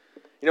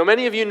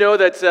Many of you know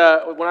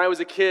that when I was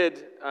a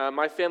kid,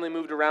 my family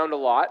moved around a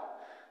lot.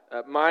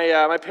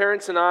 My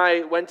parents and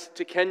I went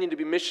to Kenya to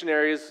be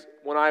missionaries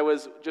when I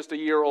was just a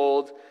year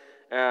old,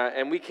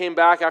 and we came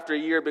back after a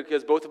year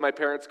because both of my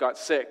parents got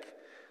sick.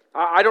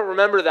 I don't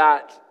remember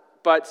that,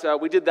 but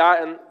we did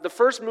that, and the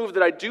first move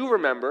that I do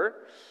remember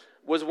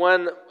was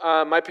when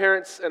my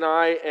parents and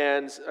I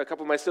and a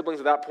couple of my siblings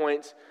at that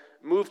point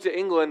moved to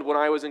England when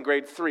I was in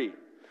grade 3.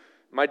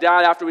 My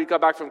dad, after we got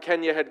back from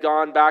Kenya, had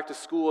gone back to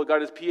school, got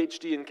his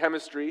PhD in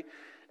chemistry,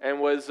 and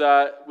was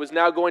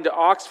now going to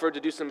Oxford to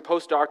do some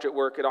postdoctorate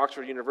work at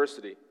Oxford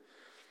University.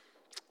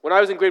 When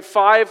I was in grade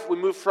 5, we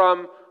moved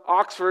from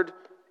Oxford,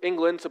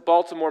 England, to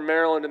Baltimore,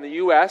 Maryland in the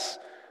U.S.,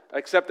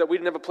 except that we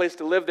didn't have a place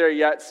to live there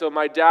yet, so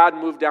my dad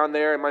moved down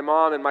there, and my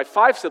mom and my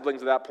 5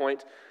 siblings at that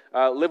point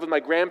lived with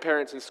my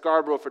grandparents in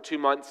Scarborough for 2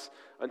 months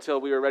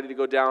until we were ready to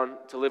go down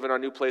to live in our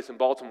new place in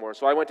Baltimore.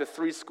 So I went to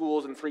 3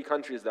 schools in 3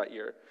 countries that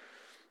year.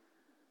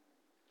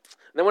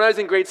 Then when I was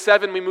in grade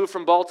 7, we moved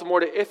from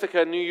Baltimore to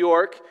Ithaca, New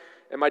York,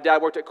 and my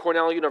dad worked at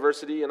Cornell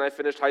University, and I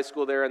finished high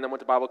school there and then went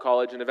to Bible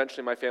college, and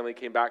eventually my family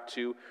came back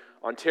to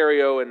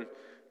Ontario and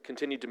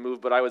continued to move,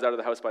 but I was out of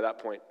the house by that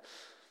point.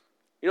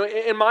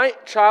 In my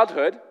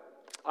childhood,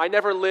 I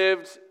never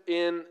lived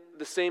in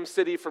the same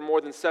city for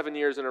more than 7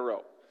 years in a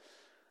row.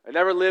 I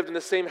never lived in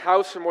the same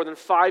house for more than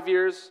 5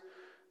 years.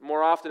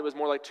 More often, it was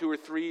more like 2 or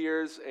 3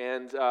 years,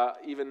 and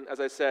even,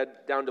 as I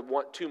said, down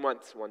to 2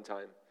 months one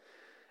time.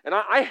 And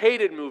I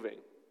hated moving.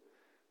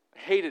 I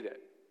hated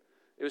it.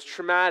 It was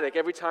traumatic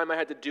every time I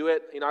had to do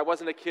it. I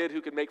wasn't a kid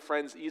who could make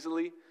friends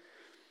easily.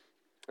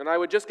 And I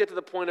would just get to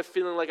the point of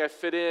feeling like I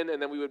fit in,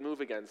 and then we would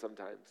move again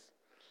sometimes.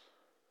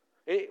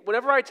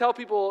 Whenever I tell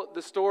people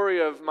the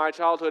story of my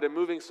childhood and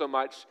moving so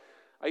much,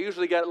 I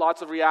usually get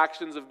lots of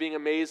reactions of being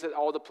amazed at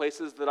all the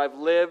places that I've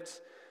lived.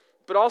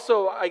 But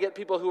also, I get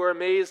people who are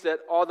amazed at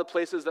all the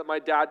places that my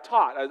dad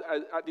taught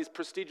at these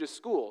prestigious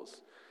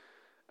schools.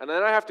 And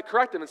then I have to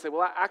correct them and say,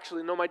 well,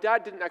 actually, no, my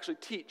dad didn't actually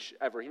teach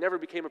ever. He never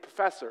became a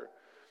professor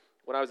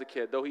when I was a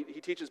kid, though he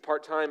teaches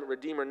part-time at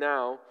Redeemer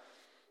now.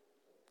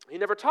 He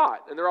never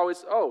taught. And they're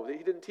always,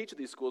 he didn't teach at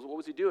these schools. What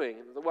was he doing?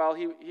 Well,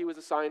 he was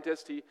a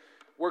scientist. He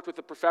worked with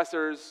the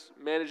professors,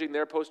 managing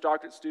their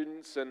postdoctorate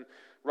students and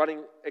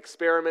running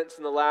experiments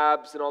in the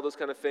labs and all those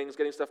kind of things,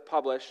 getting stuff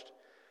published.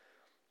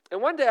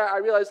 And one day I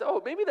realized,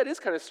 maybe that is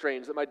kind of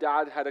strange that my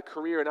dad had a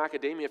career in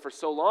academia for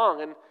so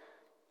long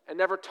and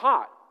never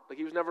taught. Like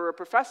he was never a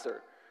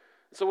professor.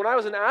 So when I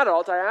was an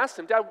adult, I asked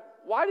him, Dad,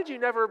 why did you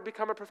never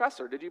become a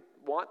professor? Did you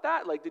want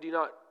that? Did you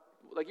not,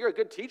 you're a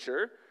good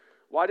teacher.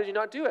 Why did you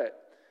not do it?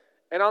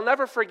 And I'll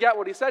never forget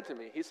what he said to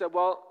me. He said,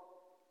 well,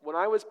 when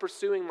I was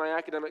pursuing my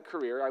academic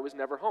career, I was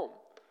never home.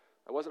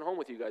 I wasn't home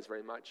with you guys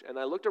very much. And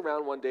I looked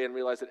around one day and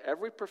realized that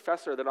every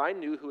professor that I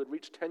knew who had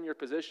reached tenure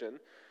position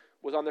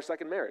was on their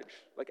second marriage,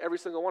 every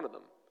single one of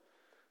them.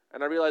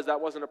 And I realized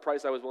that wasn't a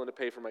price I was willing to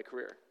pay for my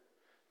career.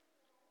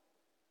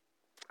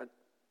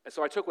 And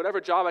so I took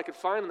whatever job I could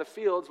find in the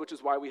fields, which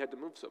is why we had to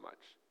move so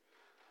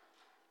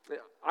much.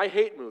 I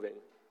hate moving,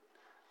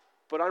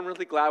 but I'm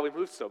really glad we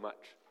moved so much.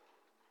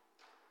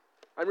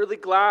 I'm really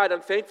glad,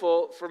 I'm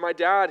thankful for my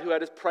dad who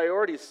had his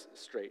priorities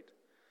straight.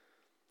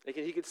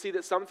 He could see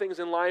that some things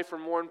in life are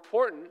more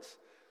important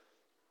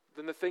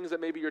than the things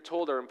that maybe you're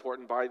told are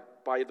important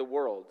by the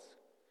world,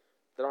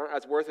 that aren't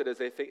as worth it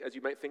as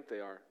you might think they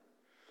are.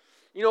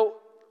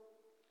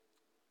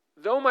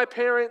 Though my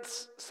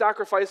parents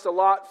sacrificed a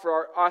lot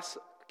for us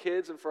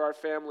kids and for our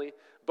family,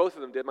 both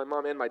of them did, my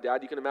mom and my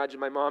dad. You can imagine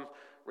my mom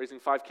raising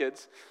 5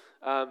 kids.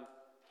 The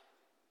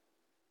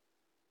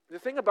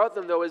thing about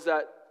them, though, is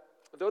that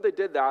though they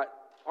did that,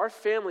 our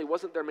family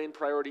wasn't their main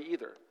priority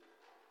either.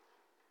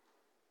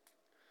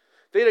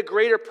 They had a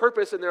greater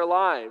purpose in their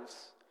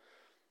lives.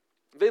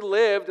 They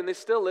lived, and they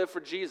still live, for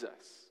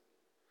Jesus.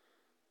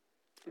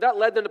 That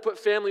led them to put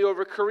family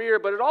over career,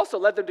 but it also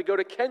led them to go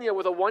to Kenya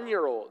with a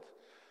 1-year-old.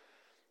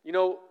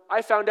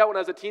 I found out when I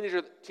was a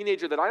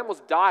teenager that I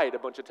almost died a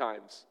bunch of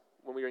times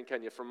when we were in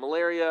Kenya from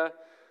malaria.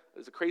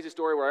 There's a crazy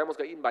story where I almost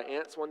got eaten by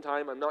ants one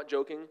time. I'm not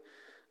joking.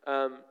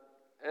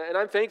 And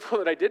I'm thankful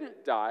that I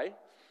didn't die.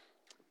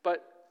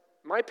 But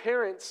my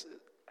parents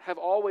have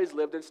always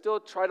lived and still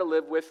try to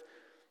live with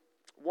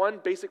one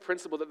basic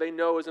principle that they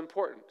know is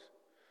important.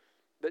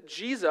 That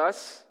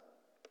Jesus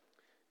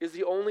is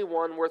the only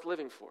one worth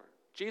living for.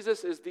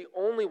 Jesus is the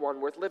only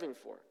one worth living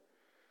for.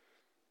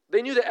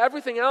 They knew that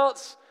everything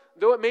else,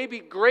 though it may be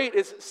great,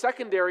 is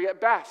secondary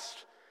at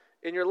best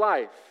in your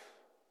life.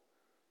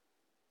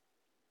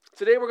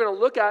 Today we're going to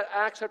look at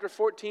Acts chapter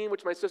 14,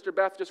 which my sister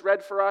Beth just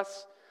read for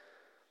us.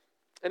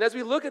 And as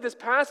we look at this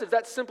passage,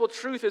 that simple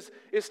truth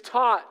is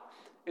taught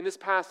in this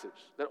passage,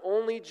 that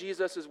only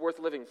Jesus is worth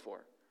living for.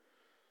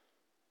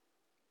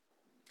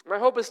 My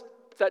hope is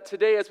that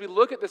today, as we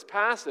look at this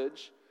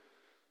passage,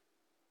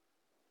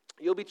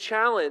 you'll be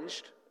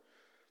challenged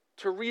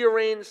to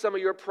rearrange some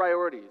of your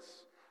priorities.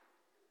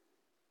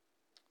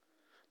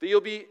 That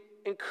you'll be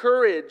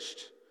encouraged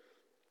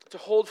to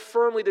hold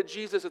firmly to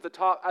Jesus as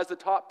the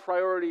top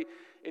priority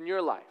in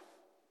your life.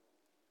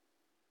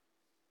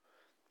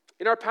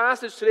 In our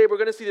passage today, we're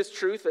going to see this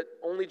truth that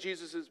only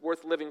Jesus is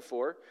worth living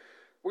for.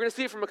 We're going to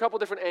see it from a couple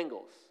different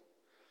angles.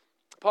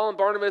 Paul and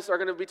Barnabas are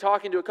going to be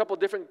talking to a couple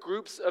different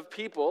groups of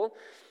people,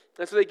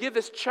 and so they give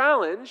this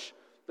challenge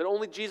that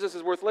only Jesus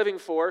is worth living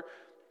for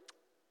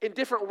in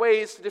different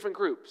ways to different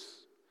groups.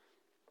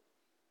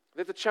 They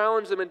have to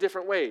challenge them in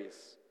different ways.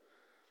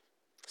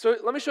 So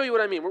let me show you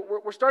what I mean.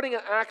 We're starting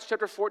at Acts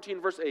chapter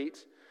 14, verse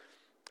 8,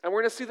 and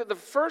we're going to see that the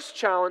first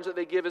challenge that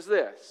they give is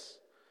this.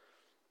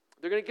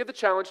 They're going to give the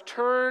challenge,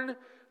 turn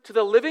to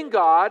the living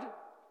God,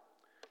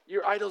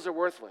 your idols are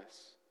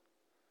worthless.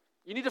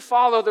 You need to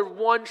follow the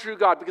one true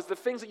God because the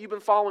things that you've been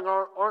following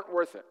aren't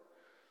worth it.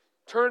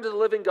 Turn to the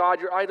living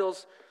God, your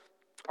idols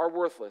are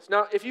worthless.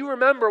 Now, if you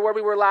remember where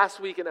we were last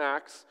week in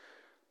Acts,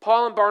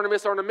 Paul and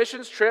Barnabas are on a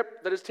missions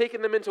trip that has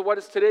taken them into what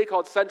is today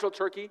called Central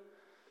Turkey.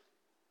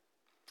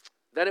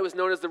 Then it was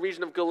known as the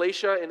region of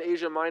Galatia in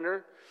Asia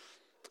Minor.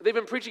 They've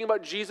been preaching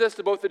about Jesus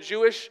to both the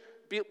Jewish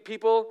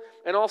people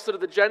and also to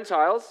the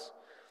Gentiles.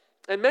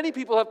 And many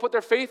people have put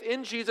their faith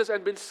in Jesus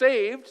and been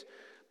saved,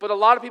 but a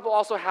lot of people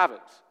also haven't.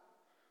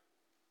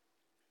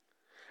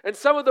 And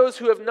some of those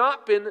who have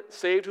not been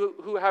saved,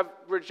 who have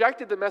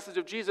rejected the message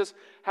of Jesus,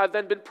 have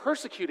then been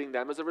persecuting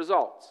them as a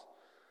result.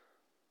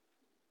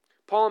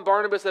 Paul and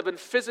Barnabas have been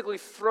physically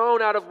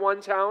thrown out of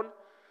one town.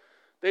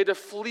 They had to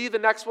flee the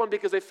next one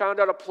because they found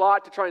out a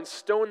plot to try and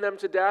stone them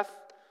to death,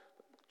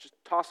 just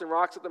tossing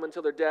rocks at them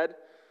until they're dead.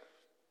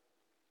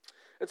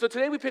 And so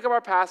today we pick up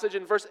our passage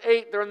in verse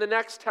 8. They're in the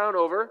next town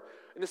over,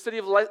 in the city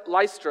of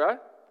Lystra,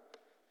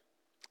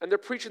 and they're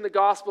preaching the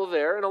gospel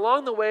there. And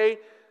along the way,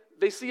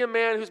 they see a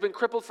man who's been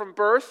crippled from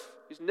birth,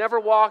 who's never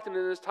walked in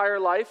his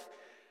entire life,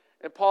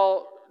 and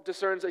Paul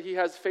discerns that he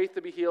has faith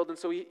to be healed, and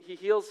so he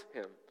heals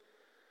him.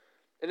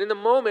 And in the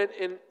moment,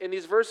 in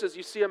these verses,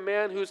 you see a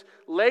man whose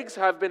legs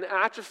have been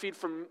atrophied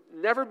from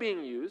never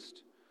being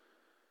used,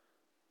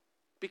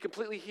 be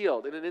completely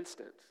healed in an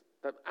instant.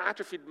 That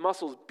atrophied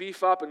muscles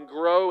beef up and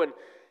grow, and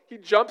he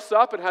jumps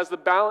up and has the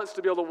balance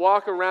to be able to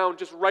walk around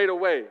just right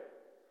away.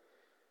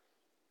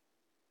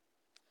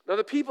 Now,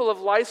 the people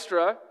of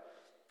Lystra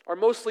are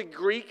mostly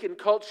Greek in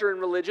culture and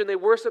religion. They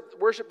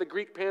worship the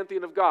Greek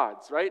pantheon of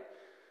gods, right?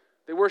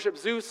 They worship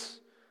Zeus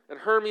and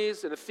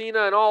Hermes and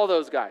Athena and all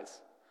those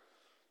guys.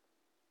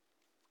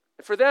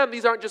 And for them,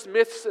 these aren't just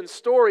myths and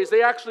stories.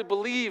 They actually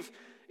believe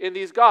in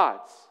these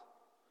gods.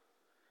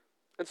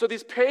 And so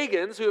these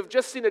pagans who have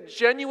just seen a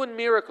genuine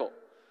miracle,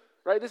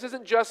 right? This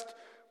isn't just,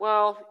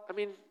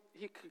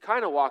 he could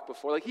kind of walk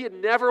before. Like, he had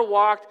never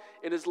walked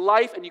in his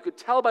life, and you could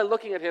tell by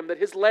looking at him that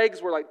his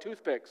legs were like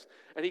toothpicks,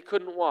 and he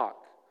couldn't walk.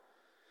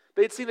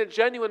 They'd seen a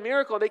genuine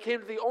miracle, and they came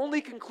to the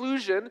only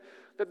conclusion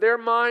that their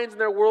minds and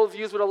their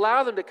worldviews would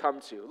allow them to come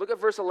to. Look at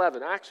verse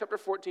 11. Acts chapter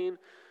 14,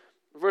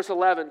 verse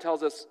 11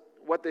 tells us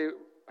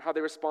how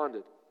they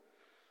responded.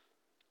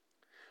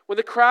 When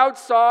the crowd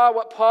saw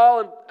what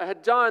Paul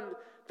had done,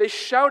 they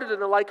shouted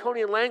in the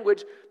Lycaonian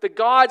language, "The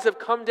gods have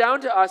come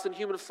down to us in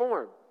human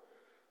form."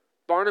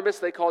 Barnabas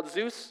they called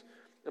Zeus,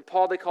 and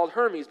Paul they called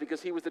Hermes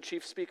because he was the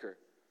chief speaker.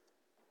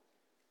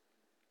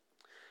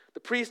 The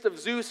priest of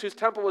Zeus, whose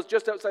temple was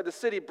just outside the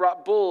city,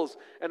 brought bulls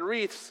and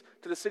wreaths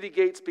to the city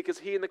gates because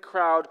he and the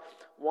crowd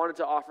wanted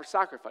to offer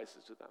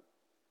sacrifices to them.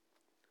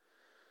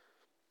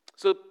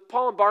 So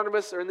Paul and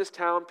Barnabas are in this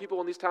town. People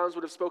in these towns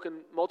would have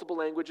spoken multiple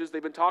languages.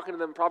 They've been talking to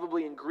them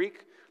probably in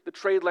Greek, the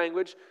trade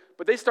language.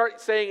 But they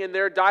start saying in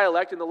their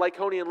dialect, in the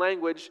Lycaonian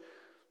language,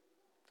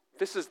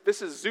 this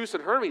is Zeus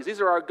and Hermes. These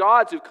are our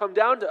gods who've come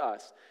down to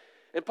us.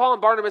 And Paul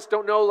and Barnabas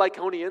don't know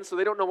Lycaonian, so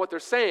they don't know what they're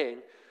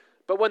saying.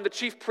 But when the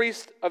chief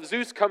priest of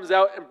Zeus comes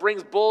out and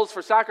brings bulls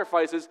for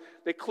sacrifices,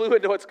 they clue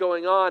into what's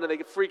going on and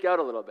they freak out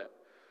a little bit.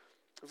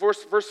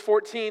 Verse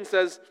 14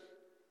 says,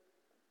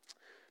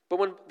 "But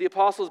when the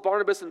apostles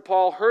Barnabas and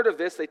Paul heard of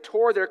this, they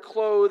tore their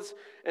clothes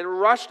and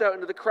rushed out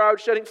into the crowd,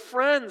 shouting,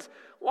 'Friends,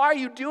 why are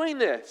you doing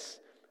this?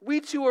 We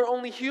too are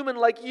only human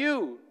like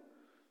you.'"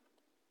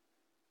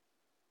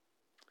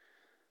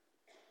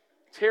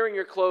 Tearing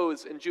your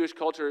clothes in Jewish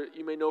culture,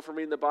 you may know from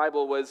reading the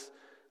Bible, was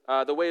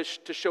the way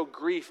to show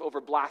grief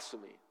over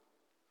blasphemy.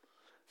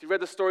 If you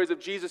read the stories of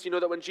Jesus, you know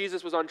that when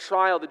Jesus was on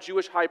trial, the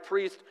Jewish high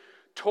priest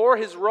tore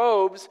his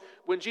robes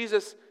when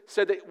Jesus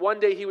said that one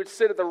day he would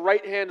sit at the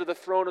right hand of the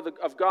throne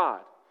of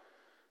God.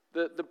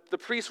 The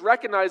priest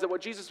recognized that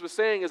what Jesus was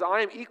saying is,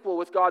 "I am equal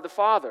with God the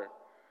Father."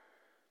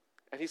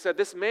 And he said,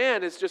 this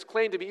man has just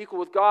claimed to be equal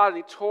with God, and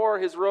he tore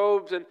his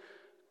robes and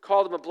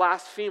called him a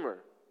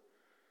blasphemer.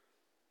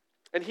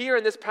 And here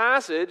in this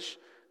passage,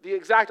 the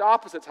exact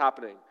opposite's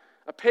happening.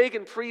 A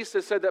pagan priest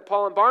has said that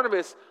Paul and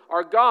Barnabas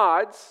are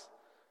gods,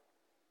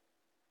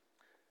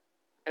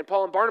 and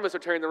Paul and Barnabas are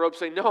tearing the robes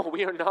saying, "No,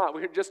 we are not.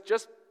 We are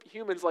just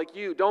humans like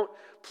you.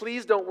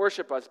 Please don't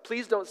worship us.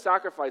 Please don't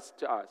sacrifice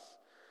to us.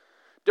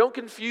 Don't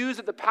confuse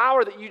that the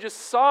power that you just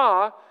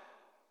saw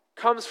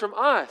comes from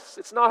us.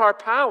 It's not our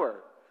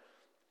power.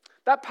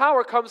 That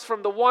power comes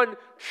from the one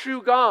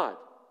true God."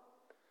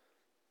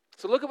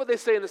 So look at what they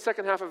say in the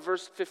second half of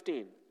verse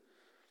 15.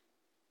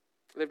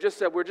 They've just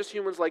said, "We're just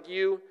humans like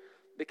you."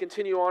 They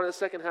continue on in the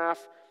second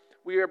half.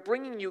 "We are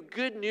bringing you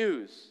good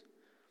news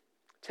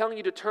telling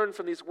you to turn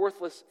from these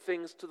worthless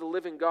things to the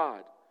living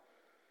God.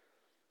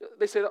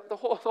 They say that the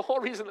whole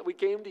reason that we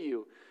came to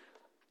you,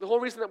 the whole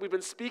reason that we've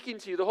been speaking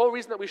to you, the whole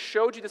reason that we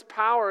showed you this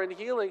power and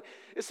healing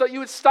is so that you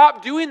would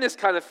stop doing this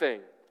kind of thing.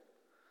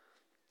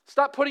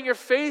 Stop putting your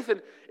faith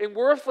in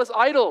worthless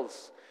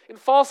idols, in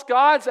false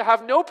gods that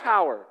have no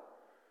power.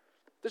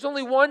 There's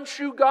only one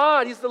true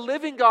God. He's the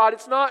living God.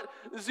 It's not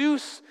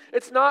Zeus.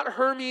 It's not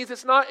Hermes.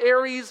 It's not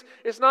Ares.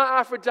 It's not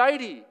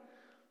Aphrodite.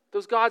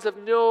 Those gods have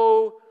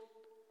no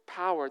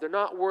power. They're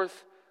not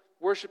worth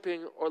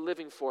worshiping or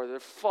living for. They're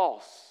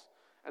false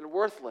and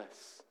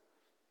worthless.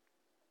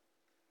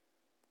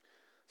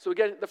 So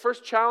again, the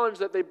first challenge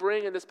that they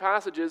bring in this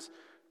passage is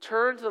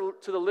turn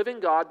to the living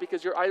God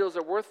because your idols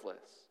are worthless.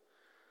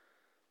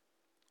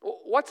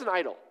 What's an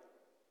idol?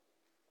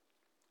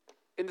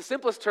 In the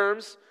simplest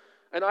terms,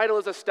 an idol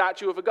is a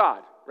statue of a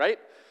god, right?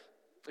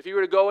 If you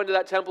were to go into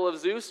that temple of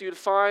Zeus, you'd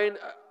find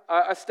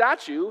a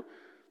statue,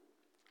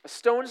 a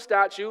stone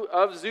statue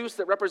of Zeus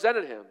that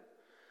represented him.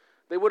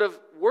 They would have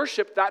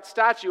worshipped that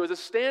statue as a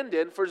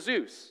stand-in for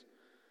Zeus.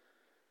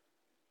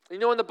 You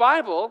know, in the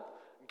Bible,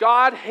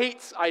 God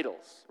hates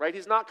idols, right?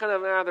 He's not kind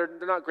of,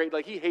 they're not great.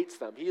 Like, he hates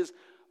them. He is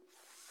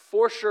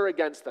for sure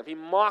against them. He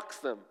mocks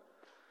them.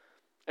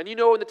 And you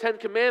know in the Ten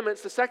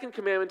Commandments, the second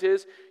commandment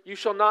is, you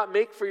shall not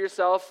make for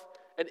yourself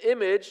an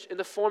image in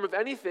the form of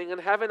anything in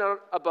heaven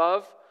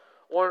above,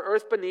 or on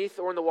earth beneath,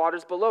 or in the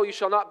waters below. You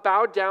shall not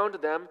bow down to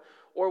them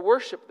or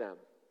worship them.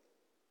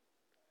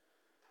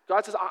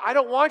 God says, I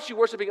don't want you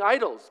worshiping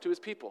idols to his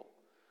people.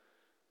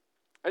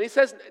 And he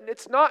says,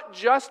 it's not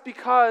just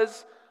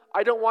because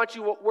I don't want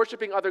you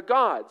worshiping other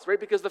gods, right?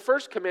 Because the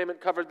first commandment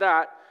covered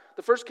that.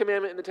 The first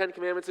commandment in the Ten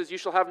Commandments is, you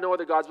shall have no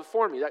other gods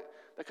before me.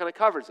 That kind of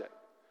covers it.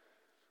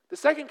 The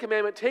second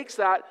commandment takes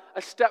that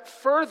a step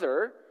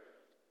further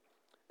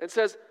and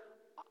says,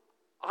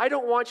 I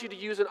don't want you to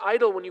use an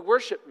idol when you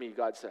worship me,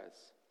 God says.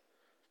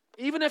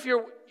 Even if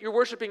you're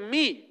worshiping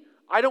me,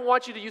 I don't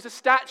want you to use a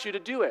statue to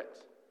do it.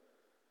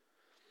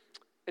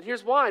 And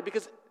here's why.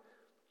 Because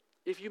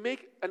if you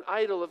make an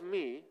idol of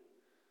me,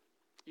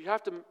 you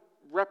have to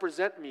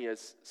represent me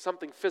as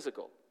something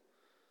physical.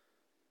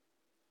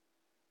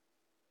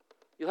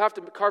 You'll have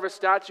to carve a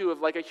statue of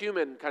like a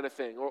human kind of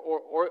thing,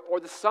 or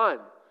the sun,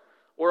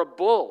 or a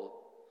bull,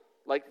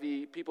 like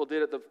the people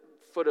did at the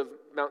foot of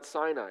Mount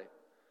Sinai.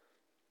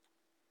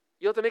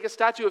 You'll have to make a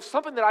statue of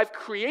something that I've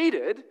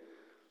created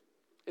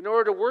in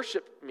order to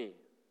worship me.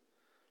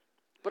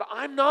 But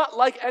I'm not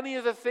like any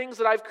of the things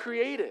that I've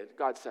created,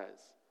 God says.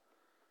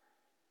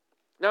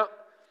 Now,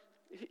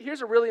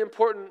 here's a really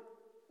important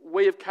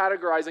way of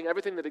categorizing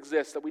everything that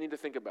exists that we need to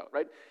think about,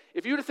 right?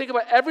 If you were to think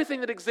about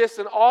everything that exists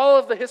in all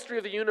of the history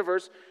of the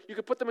universe, you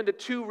could put them into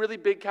two really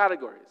big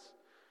categories.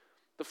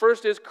 The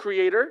first is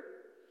creator.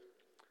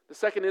 The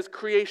second is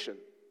creation,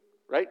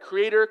 right?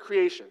 Creator,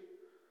 creation.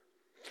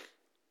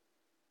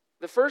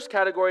 The first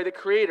category, the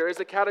creator, is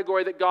the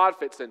category that God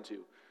fits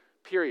into,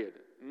 period.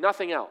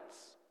 Nothing else,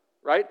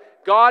 right?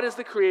 God is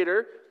the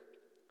creator,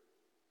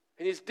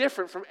 and he's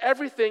different from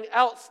everything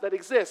else that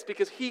exists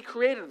because he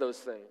created those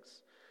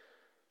things.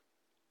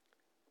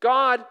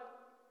 God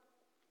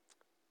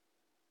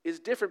is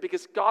different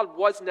because God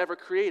was never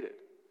created.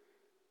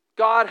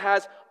 God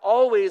has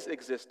always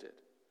existed.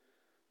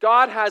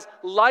 God has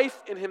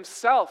life in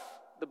himself,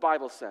 the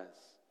Bible says.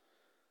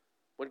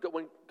 When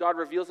God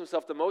reveals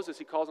himself to Moses,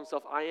 he calls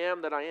himself, I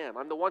am that I am.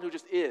 I'm the one who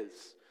just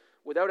is,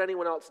 without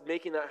anyone else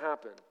making that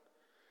happen.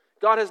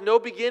 God has no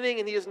beginning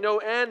and he has no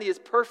end. He is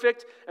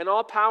perfect and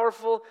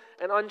all-powerful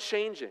and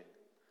unchanging.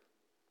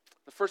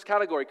 The first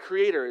category,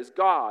 creator, is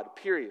God,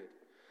 period.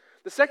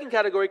 The second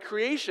category,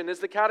 creation, is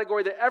the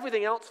category that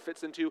everything else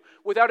fits into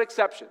without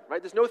exception,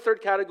 right? There's no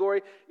third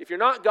category. If you're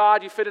not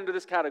God, you fit into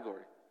this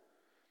category.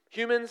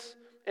 Humans,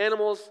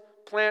 animals,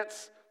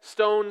 plants,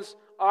 stones,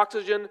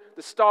 oxygen,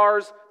 the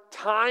stars,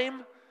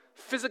 time,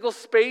 physical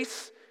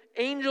space,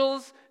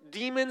 angels,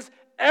 demons,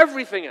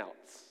 everything else.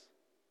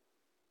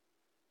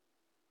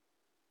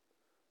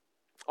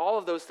 All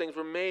of those things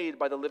were made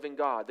by the living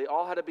God. They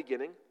all had a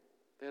beginning.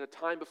 They had a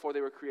time before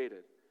they were created.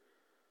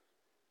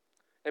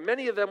 And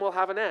many of them will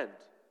have an end.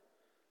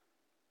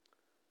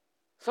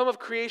 Some of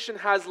creation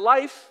has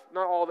life.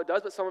 Not all of it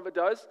does, but some of it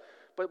does.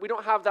 But we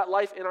don't have that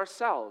life in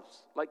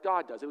ourselves like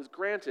God does. It was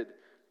granted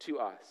to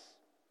us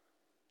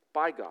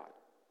by God.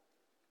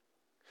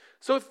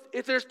 So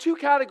if there's two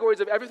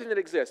categories of everything that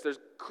exists, there's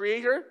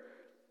creator,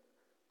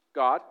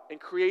 God, and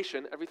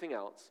creation, everything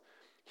else.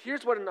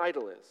 Here's what an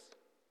idol is.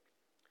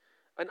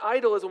 An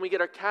idol is when we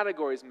get our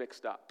categories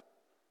mixed up.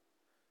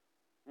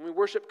 When we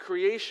worship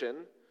creation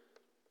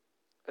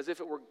as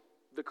if it were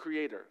the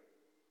creator.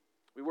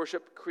 We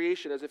worship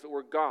creation as if it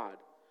were God.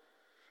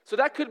 So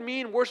that could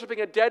mean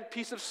worshiping a dead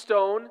piece of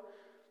stone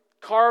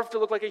carved to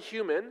look like a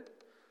human,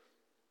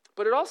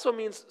 but it also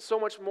means so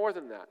much more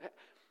than that.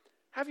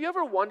 Have you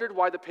ever wondered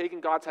why the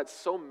pagan gods had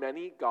so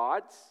many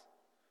gods?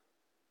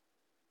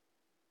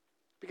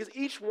 Because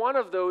each one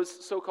of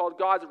those so-called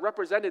gods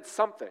represented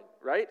something,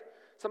 right?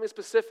 Something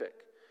specific.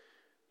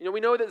 We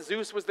know that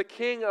Zeus was the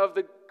king of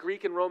the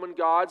Greek and Roman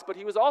gods, but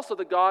he was also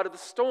the god of the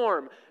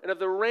storm and of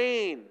the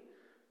rain.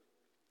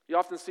 You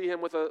often see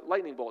him with a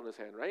lightning bolt in his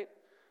hand, right?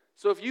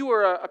 So if you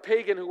were a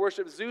pagan who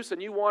worshipped Zeus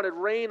and you wanted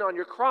rain on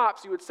your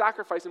crops, you would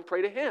sacrifice and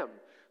pray to him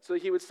so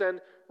that he would send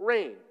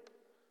rain.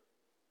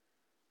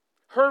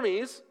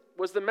 Hermes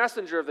was the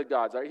messenger of the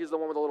gods, right? He's the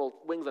one with the little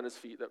wings on his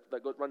feet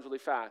that runs really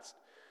fast.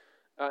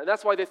 And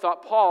that's why they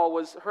thought Paul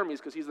was Hermes,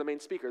 because he's the main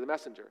speaker, the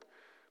messenger.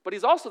 But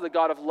he's also the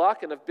god of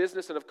luck and of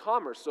business and of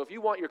commerce. So if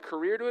you want your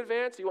career to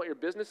advance, you want your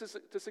business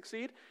to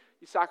succeed,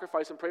 you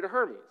sacrifice and pray to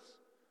Hermes.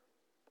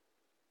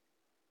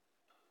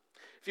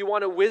 If you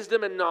wanted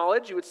wisdom and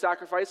knowledge, you would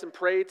sacrifice and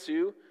pray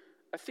to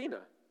Athena,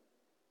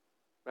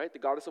 right? The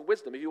goddess of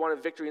wisdom. If you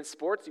wanted victory in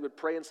sports, you would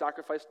pray and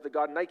sacrifice to the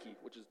god Nike,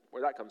 which is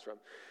where that comes from.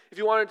 If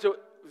you wanted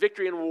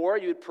victory in war,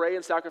 you would pray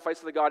and sacrifice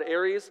to the god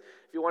Ares.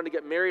 If you wanted to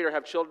get married or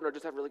have children or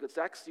just have really good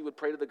sex, you would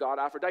pray to the god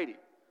Aphrodite.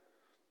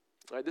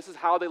 Right? This is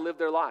how they lived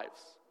their lives.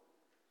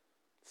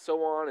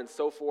 So on and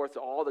so forth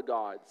to all the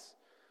gods.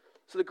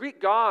 So the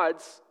Greek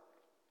gods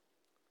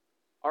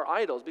are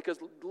idols because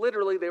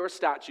literally they were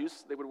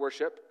statues they would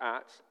worship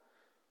at,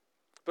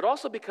 but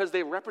also because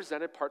they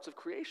represented parts of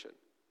creation.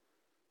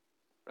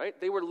 Right?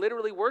 They were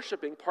literally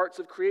worshiping parts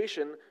of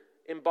creation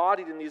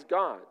embodied in these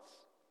gods.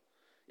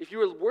 If you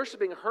were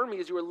worshiping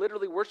Hermes, you were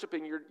literally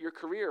worshiping your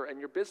career and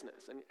your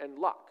business and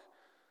luck.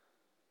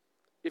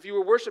 If you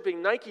were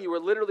worshiping Nike, you were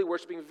literally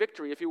worshiping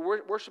victory. If you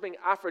were worshiping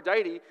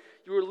Aphrodite,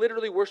 you were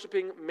literally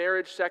worshiping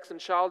marriage, sex, and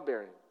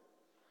childbearing.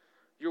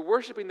 You're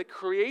worshiping the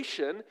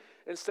creation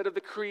instead of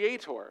the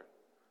creator.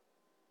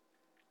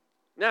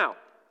 Now,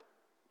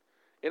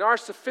 in our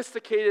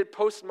sophisticated,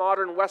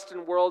 postmodern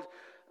Western world,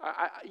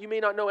 you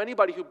may not know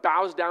anybody who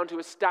bows down to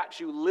a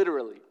statue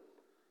literally,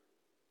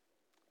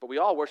 but we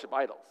all worship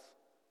idols.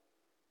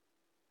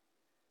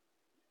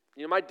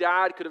 My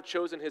dad could have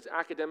chosen his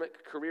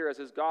academic career as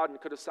his God and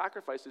could have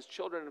sacrificed his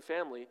children and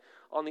family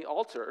on the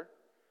altar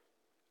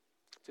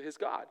to his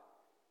God.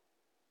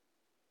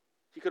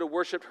 He could have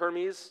worshipped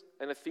Hermes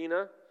and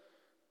Athena,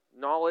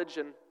 knowledge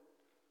and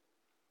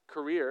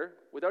career,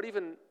 without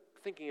even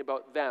thinking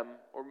about them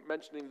or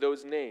mentioning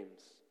those names.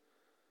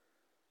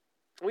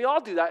 We all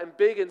do that in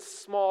big and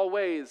small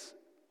ways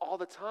all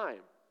the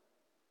time.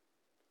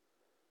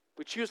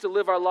 We choose to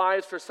live our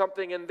lives for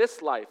something in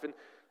this life, and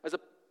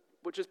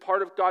which is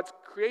part of God's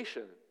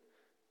creation,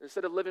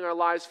 instead of living our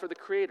lives for the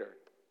Creator.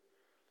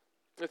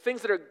 The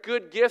things that are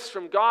good gifts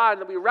from God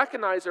and that we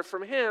recognize are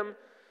from Him,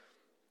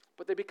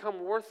 but they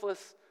become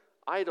worthless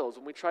idols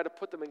when we try to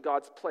put them in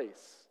God's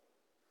place.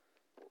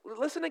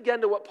 Listen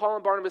again to what Paul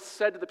and Barnabas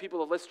said to the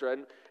people of Lystra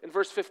in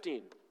verse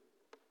 15.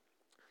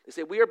 They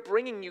say, "We are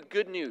bringing you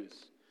good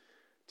news,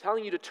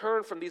 telling you to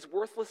turn from these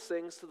worthless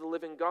things to the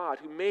living God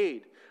who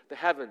made the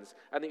heavens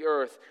and the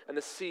earth and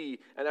the sea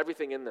and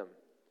everything in them.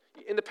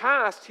 In the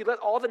past, He let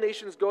all the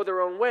nations go their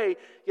own way,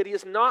 yet He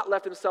has not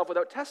left Himself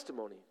without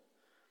testimony.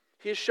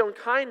 He has shown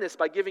kindness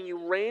by giving you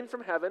rain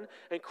from heaven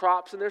and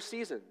crops in their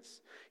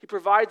seasons. He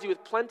provides you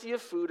with plenty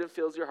of food and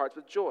fills your hearts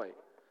with joy."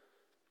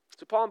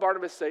 So Paul and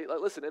Barnabas say,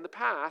 listen, in the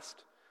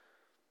past,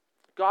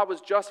 God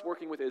was just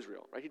working with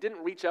Israel. Right? He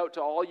didn't reach out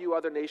to all you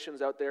other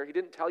nations out there. He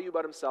didn't tell you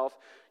about Himself.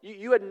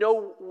 You had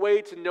no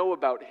way to know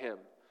about Him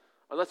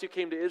unless you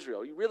came to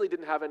Israel. You really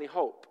didn't have any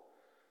hope.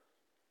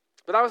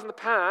 But that was in the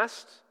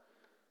past.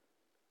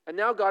 And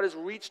now God has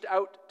reached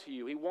out to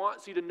you. He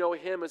wants you to know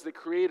Him as the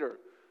creator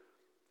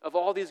of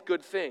all these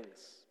good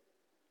things.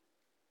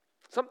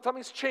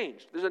 Something's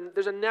changed.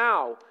 There's a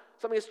now.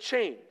 Something has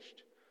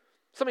changed.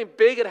 Something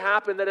big had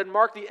happened that had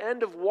marked the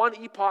end of one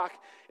epoch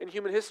in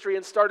human history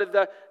and started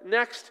the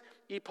next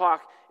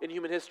epoch in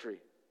human history.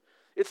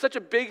 It's such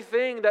a big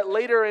thing that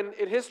later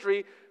in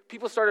history,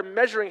 people started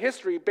measuring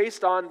history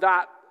based on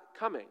that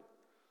coming.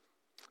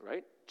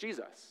 Right?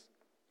 Jesus.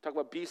 Talk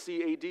about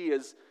BC AD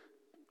as,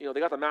 they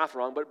got the math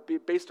wrong, but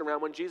based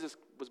around when Jesus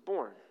was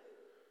born.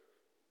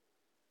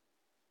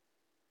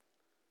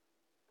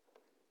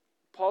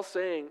 Paul's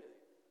saying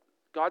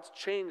God's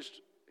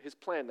changed His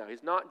plan now.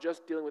 He's not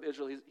just dealing with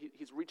Israel.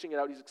 He's reaching it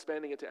out. He's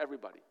expanding it to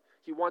everybody.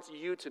 He wants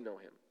you to know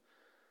Him.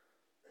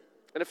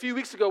 And a few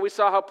weeks ago, we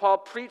saw how Paul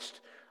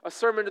preached a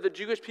sermon to the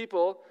Jewish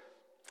people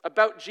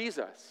about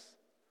Jesus.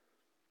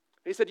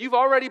 He said, you've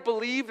already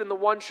believed in the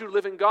one true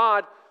living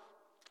God,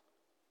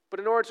 but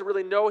in order to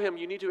really know Him,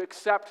 you need to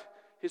accept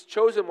His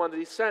chosen one that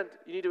He sent.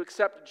 You need to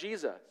accept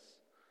Jesus.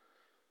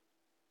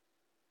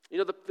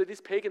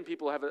 These pagan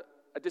people have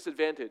a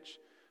disadvantage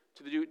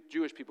to the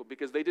Jewish people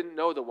because they didn't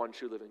know the one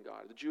true living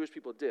God. The Jewish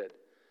people did.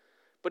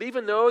 But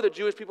even though the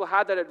Jewish people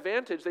had that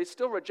advantage, they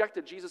still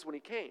rejected Jesus when He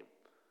came.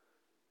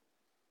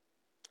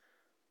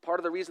 Part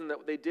of the reason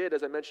that they did,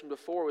 as I mentioned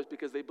before, was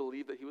because they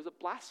believed that He was a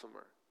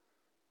blasphemer.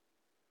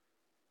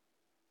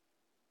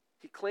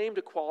 He claimed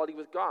equality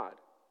with God.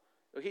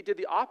 He did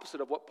the opposite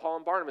of what Paul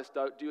and Barnabas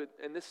do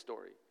in this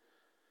story.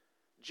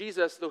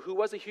 Jesus, though who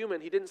was a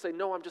human, He didn't say,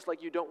 no, I'm just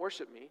like you, don't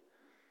worship me.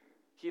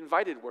 He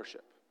invited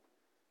worship.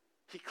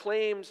 He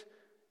claimed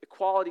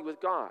equality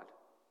with God.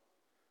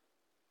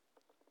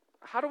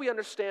 How do we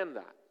understand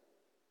that?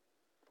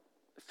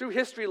 Through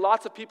history,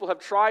 lots of people have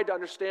tried to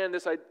understand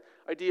this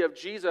idea of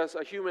Jesus,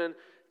 a human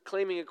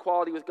claiming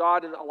equality with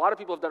God, and a lot of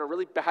people have done a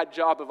really bad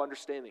job of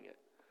understanding it.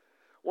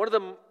 One of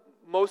the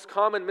most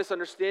common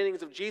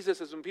misunderstandings of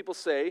Jesus is when people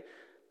say,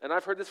 and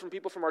I've heard this from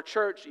people from our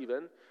church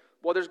even,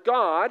 well, there's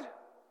God,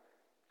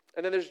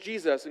 and then there's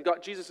Jesus, and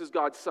Jesus is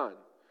God's son.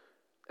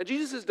 And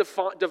Jesus is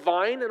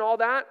divine and all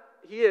that,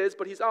 he is,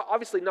 but he's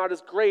obviously not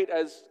as great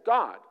as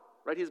God,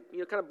 right? He's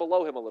kind of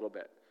below him a little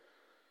bit.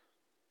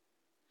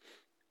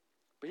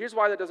 But here's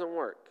why that doesn't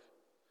work.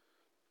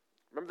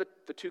 Remember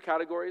the two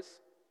categories?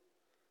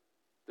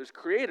 There's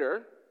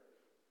creator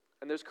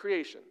and there's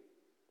creation.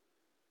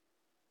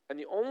 And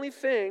the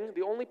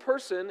only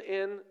person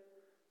in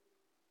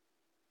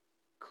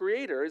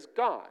creator is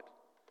God.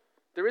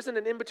 There isn't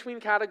an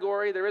in-between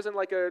category. There isn't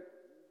like a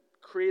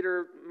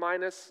creator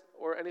minus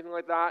or anything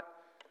like that.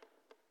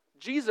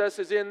 Jesus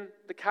is in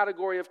the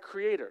category of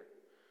creator.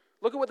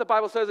 Look at what the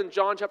Bible says in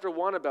John chapter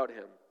 1 about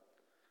him.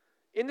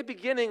 In the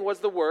beginning was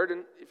the Word,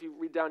 and if you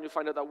read down, you'll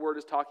find out that word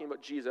is talking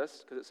about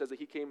Jesus, because it says that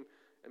he came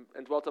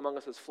and dwelt among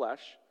us as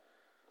flesh.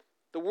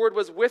 The Word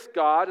was with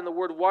God, and the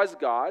Word was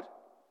God.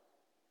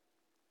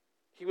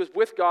 He was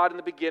with God in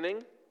the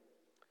beginning.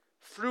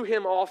 Through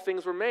him all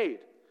things were made.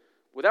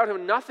 Without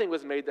him nothing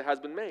was made that has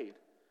been made.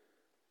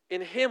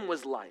 In him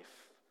was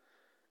life,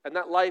 and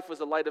that life was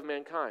the light of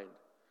mankind.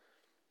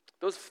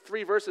 Those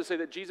three verses say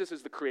that Jesus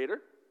is the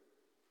creator.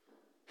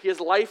 He has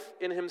life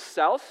in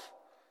himself.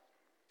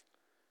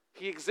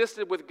 He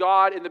existed with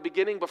God in the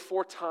beginning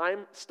before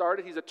time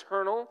started. He's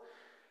eternal.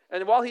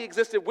 And while he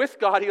existed with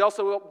God, he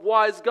also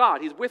was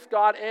God. He's with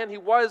God and he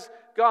was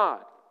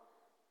God.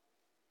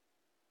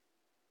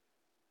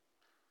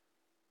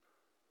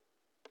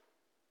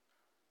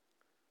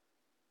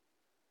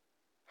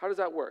 How does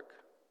that work?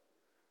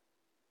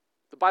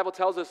 The Bible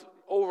tells us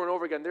over and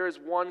over again, there is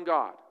one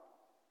God.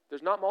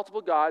 There's not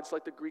multiple gods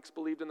like the Greeks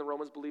believed in, the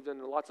Romans believed in,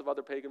 and lots of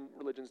other pagan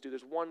religions do.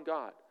 There's one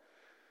God.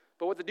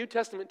 But what the New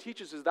Testament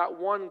teaches is that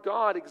one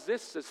God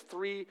exists as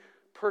three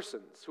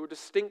persons who are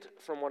distinct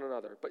from one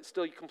another, but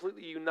still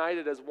completely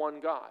united as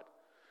one God.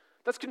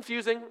 That's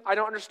confusing. I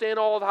don't understand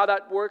all of how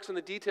that works and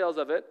the details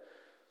of it,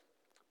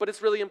 but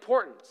it's really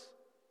important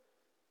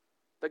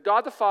that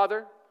God the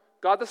Father,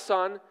 God the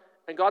Son,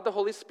 and God the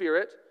Holy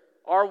Spirit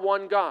are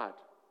one God.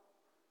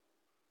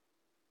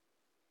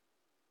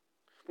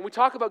 When we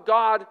talk about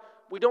God,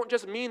 we don't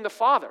just mean the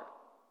Father.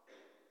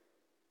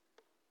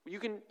 You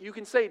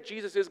can say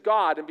Jesus is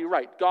God and be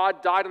right.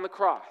 God died on the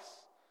cross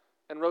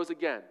and rose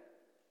again.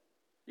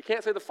 You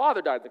can't say the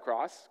Father died on the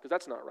cross, because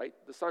that's not right.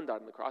 The Son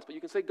died on the cross, but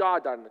you can say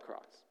God died on the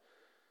cross.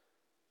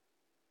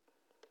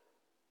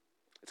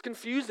 It's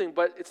confusing,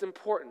 but it's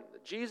important.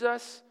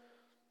 Jesus,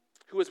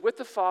 who was with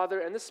the Father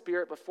and the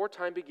Spirit before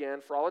time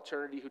began for all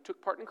eternity, who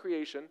took part in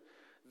creation,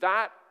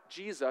 that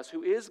Jesus,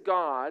 who is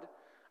God,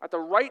 at the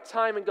right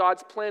time in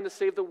God's plan to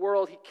save the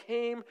world, he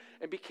came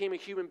and became a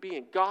human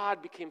being.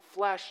 God became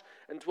flesh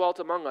and dwelt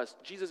among us.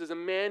 Jesus is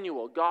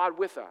Emmanuel, God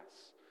with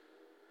us.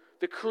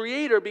 The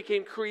Creator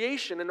became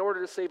creation in order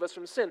to save us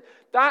from sin.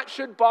 That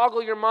should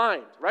boggle your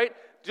mind, right?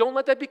 Don't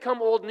let that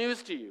become old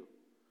news to you.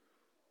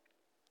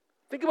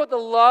 Think about the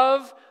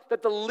love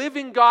that the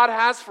living God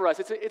has for us.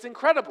 It's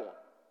incredible.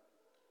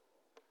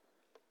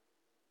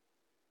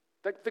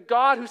 The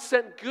God who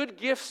sent good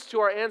gifts to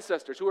our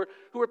ancestors, who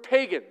were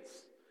pagans,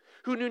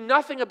 who knew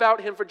nothing about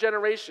him for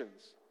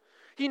generations.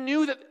 He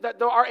knew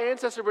that our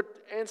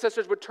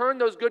ancestors would turn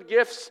those good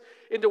gifts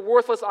into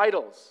worthless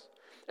idols.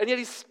 And yet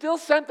he still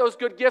sent those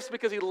good gifts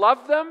because he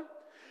loved them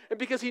and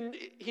because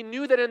he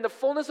knew that in the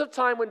fullness of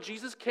time when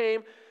Jesus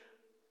came,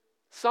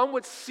 some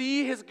would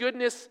see his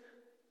goodness,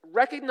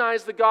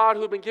 recognize the God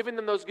who had been giving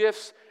them those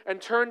gifts, and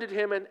turn to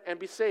him and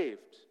be saved.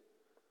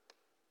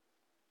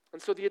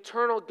 And so the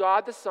eternal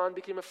God the Son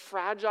became a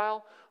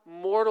fragile,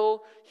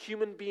 mortal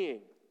human being.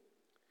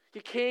 He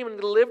came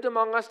and lived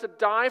among us to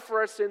die for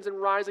our sins and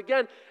rise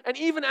again. And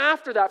even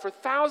after that, for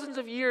thousands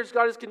of years,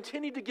 God has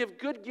continued to give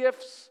good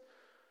gifts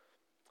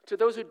to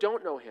those who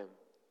don't know him.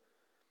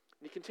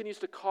 And he continues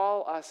to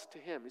call us to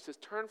him. He says,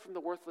 turn from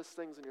the worthless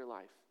things in your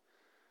life.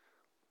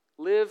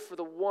 Live for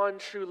the one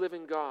true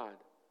living God.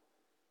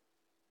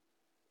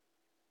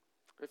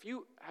 If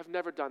you have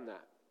never done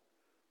that,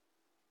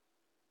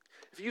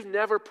 if you've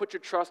never put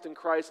your trust in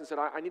Christ and said,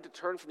 I need to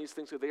turn from these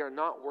things because they are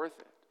not worth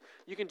it,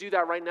 you can do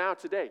that right now,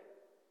 today.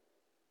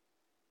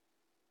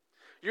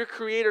 Your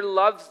Creator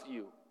loves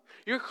you.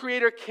 Your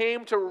Creator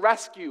came to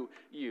rescue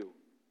you.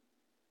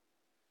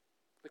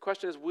 The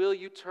question is, will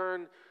you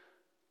turn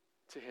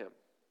to him?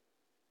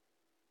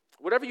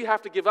 Whatever you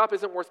have to give up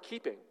isn't worth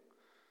keeping.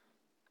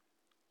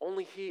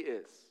 Only he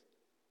is.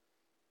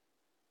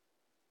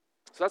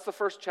 So that's the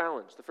first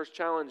challenge. The first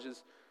challenge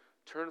is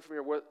turn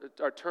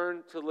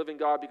to the living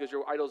God because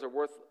your idols are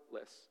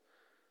worthless.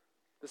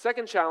 The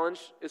second challenge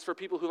is for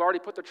people who've already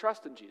put their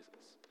trust in Jesus,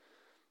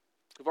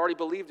 who've already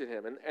believed in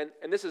him.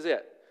 And this is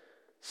it.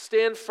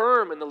 Stand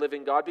firm in the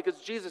living God because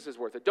Jesus is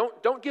worth it.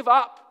 Don't give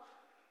up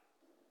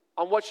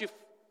on what you've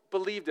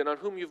believed in, on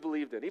whom you've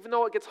believed in. Even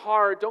though it gets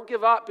hard, don't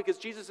give up because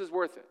Jesus is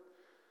worth it.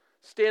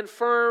 Stand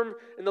firm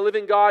in the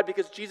living God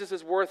because Jesus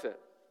is worth it.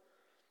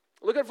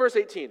 Look at verse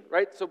 18,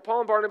 right? So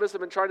Paul and Barnabas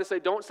have been trying to say,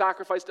 don't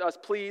sacrifice to us,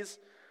 please.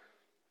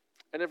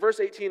 And in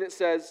verse 18 it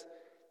says,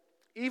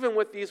 even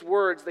with these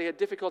words, they had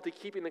difficulty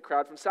keeping the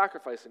crowd from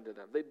sacrificing to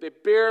them. They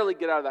barely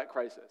get out of that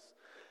crisis.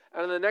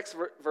 And in the next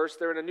verse,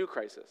 they're in a new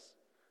crisis.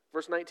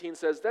 Verse 19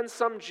 says, then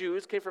some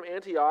Jews came from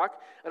Antioch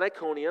and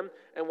Iconium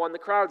and won the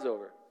crowds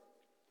over.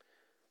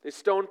 They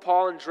stoned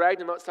Paul and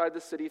dragged him outside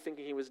the city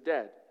thinking he was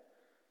dead.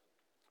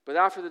 But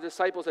after the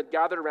disciples had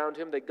gathered around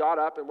him, they got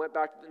up and went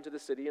back into the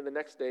city, and the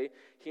next day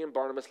he and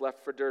Barnabas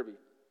left for Derbe.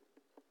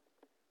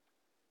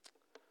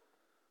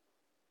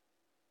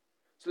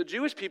 So the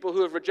Jewish people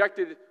who have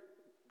rejected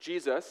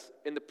Jesus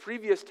in the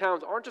previous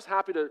towns aren't just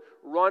happy to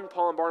run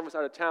Paul and Barnabas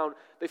out of town,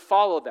 they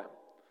follow them.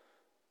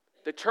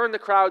 They turn the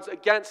crowds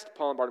against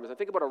Paul and Barnabas. I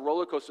think about a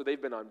roller coaster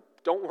they've been on.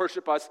 Don't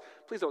worship us.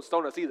 Please don't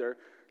stone us either.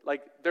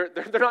 Like, they're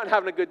not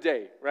having a good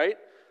day, right?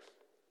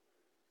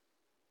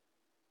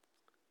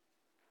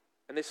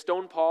 And they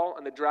stone Paul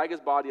and they drag his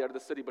body out of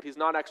the city, but he's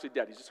not actually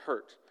dead. He's just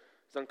hurt.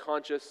 He's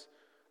unconscious.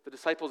 The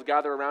disciples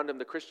gather around him,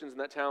 the Christians in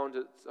that town,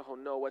 to, oh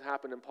no, what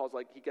happened? And Paul's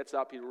like, he gets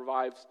up, he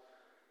revives.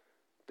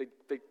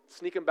 They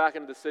sneak him back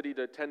into the city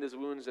to tend his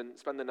wounds and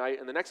spend the night.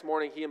 And the next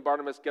morning, he and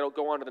Barnabas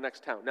go on to the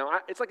next town. Now,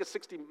 it's like a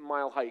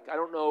 60-mile hike. I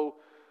don't know.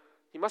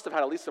 He must have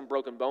had at least some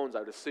broken bones, I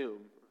would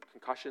assume.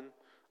 Concussion?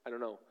 I don't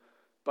know.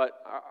 But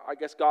I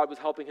guess God was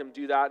helping him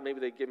do that.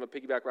 Maybe they gave him a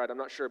piggyback ride. I'm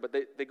not sure. But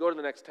they go to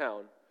the next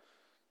town.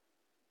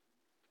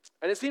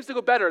 And it seems to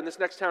go better in this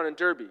next town in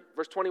Derbe.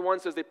 Verse 21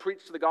 says they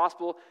preached the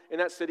gospel in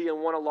that city and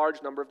won a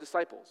large number of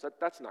disciples.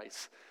 That's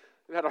nice.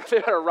 They had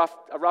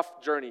a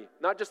rough journey.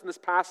 Not just in this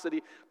past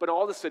city, but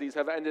all the cities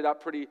have ended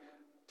up pretty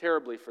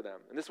terribly for them.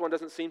 And this one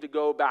doesn't seem to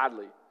go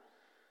badly.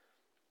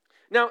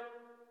 Now,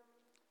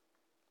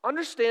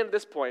 understand at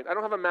this point, I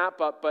don't have a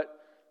map up, but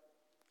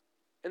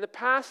in the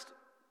past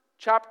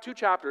two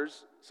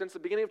chapters, since the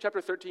beginning of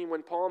chapter 13,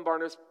 when Paul and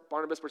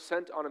Barnabas were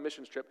sent on a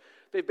missions trip,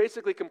 they've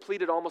basically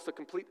completed almost a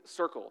complete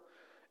circle.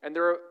 And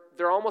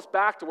they're almost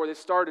back to where they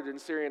started in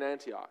Syrian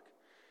Antioch.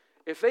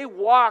 If they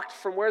walked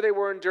from where they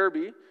were in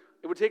Derbe,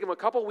 it would take them a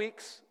couple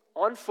weeks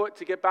on foot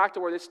to get back to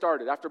where they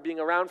started. After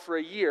being around for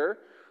a year,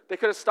 they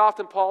could have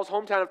stopped in Paul's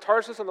hometown of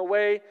Tarsus on the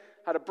way,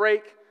 had a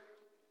break.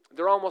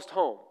 They're almost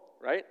home,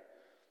 right?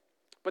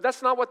 But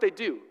that's not what they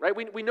do, right?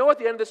 We know at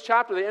the end of this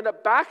chapter, they end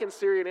up back in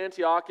Syrian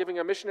Antioch, giving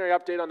a missionary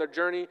update on their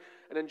journey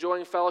and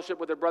enjoying fellowship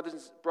with their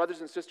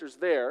brothers and sisters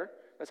there.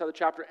 That's how the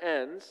chapter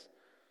ends.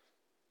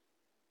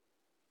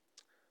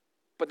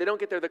 But they don't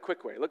get there the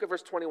quick way. Look at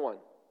verse 21.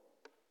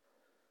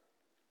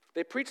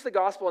 They preached the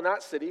gospel in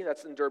that city,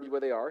 that's in Derbe where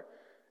they are,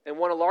 and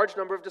won a large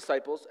number of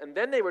disciples, and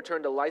then they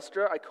returned to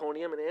Lystra,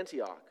 Iconium, and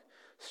Antioch,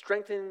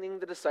 strengthening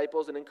the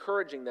disciples and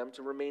encouraging them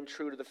to remain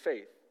true to the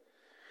faith.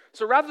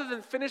 So rather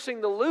than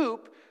finishing the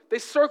loop, they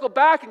circle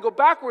back and go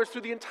backwards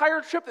through the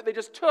entire trip that they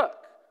just took,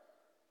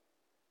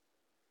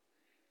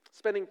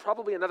 spending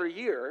probably another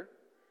year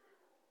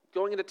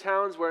going into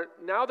towns where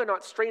now they're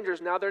not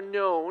strangers, now they're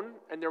known,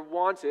 and they're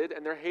wanted,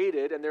 and they're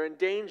hated, and they're in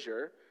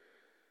danger.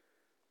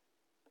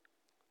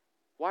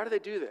 Why do they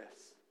do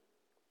this?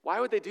 Why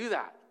would they do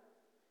that?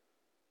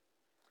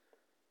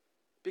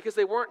 Because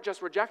they weren't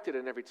just rejected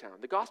in every town.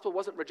 The gospel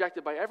wasn't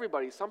rejected by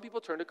everybody. Some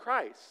people turned to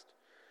Christ.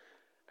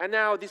 And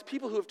now these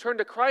people who have turned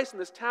to Christ in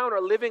this town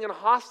are living in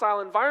hostile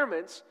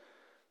environments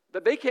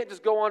that they can't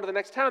just go on to the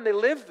next town. They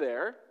live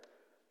there.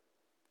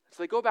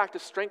 So they go back to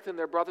strengthen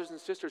their brothers and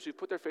sisters who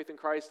put their faith in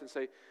Christ and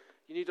say,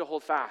 you need to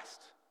hold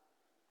fast.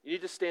 You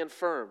need to stand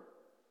firm.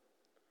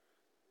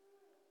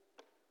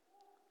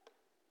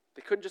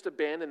 They couldn't just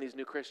abandon these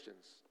new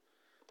Christians.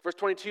 Verse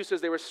 22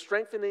 says they were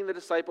strengthening the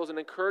disciples and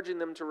encouraging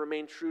them to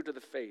remain true to the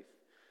faith.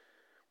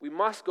 We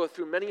must go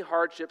through many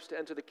hardships to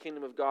enter the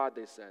kingdom of God,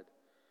 they said.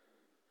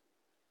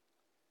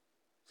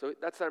 So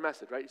that's their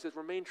message, right? He says,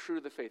 remain true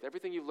to the faith.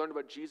 Everything you've learned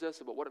about Jesus,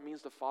 about what it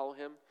means to follow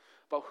him,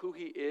 about who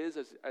he is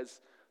as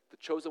the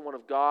chosen one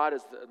of God,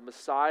 as the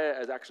Messiah,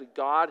 as actually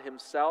God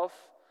himself,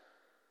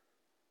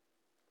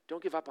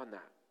 don't give up on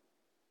that.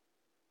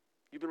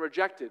 You've been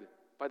rejected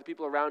by the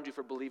people around you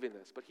for believing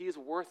this, but he is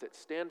worth it.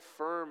 Stand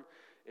firm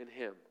in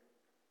him.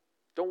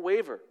 Don't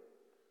waver.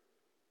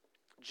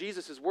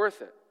 Jesus is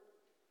worth it.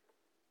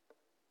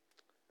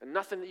 And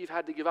nothing that you've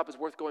had to give up is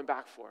worth going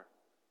back for.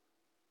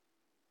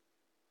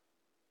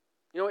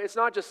 You know, it's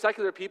not just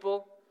secular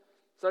people,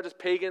 it's not just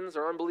pagans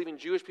or unbelieving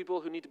Jewish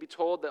people who need to be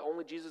told that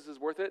only Jesus is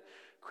worth it.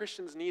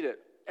 Christians need it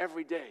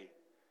every day.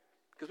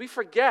 Because we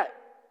forget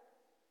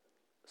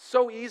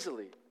so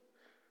easily,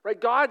 right?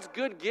 God's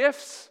good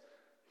gifts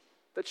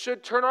that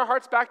should turn our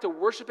hearts back to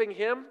worshiping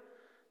him,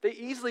 they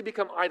easily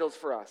become idols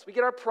for us. We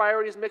get our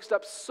priorities mixed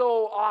up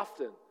so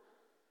often.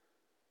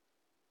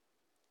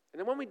 And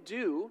then when we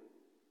do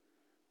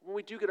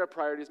get our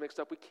priorities mixed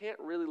up, we can't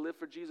really live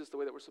for Jesus the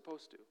way that we're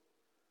supposed to.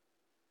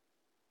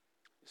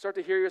 You start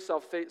to hear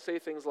yourself say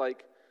things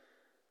like,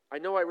 I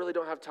know I really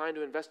don't have time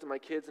to invest in my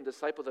kids and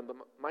disciple them, but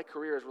my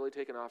career is really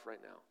taking off right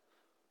now.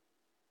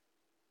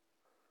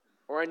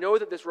 Or I know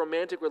that this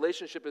romantic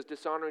relationship is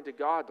dishonoring to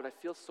God, but I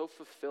feel so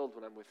fulfilled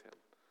when I'm with him.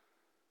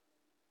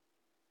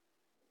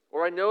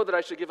 Or I know that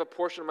I should give a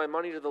portion of my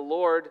money to the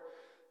Lord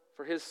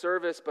for his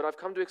service, but I've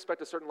come to expect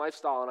a certain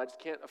lifestyle and I just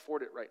can't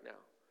afford it right now.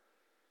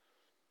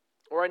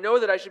 Or I know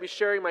that I should be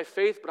sharing my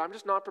faith, but I'm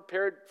just not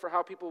prepared for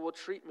how people will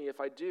treat me if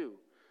I do.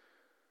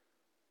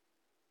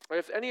 Or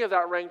if any of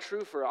that rang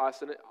true for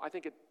us, and I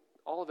think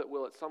all of it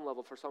will at some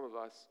level for some of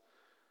us,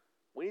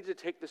 we need to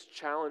take this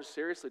challenge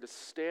seriously, to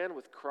stand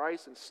with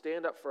Christ and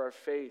stand up for our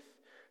faith,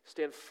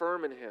 stand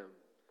firm in him,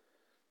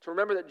 to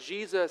remember that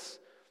Jesus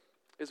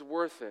is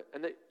worth it,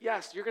 and that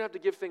yes, you're going to have to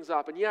give things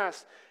up, and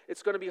yes,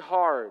 it's going to be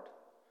hard,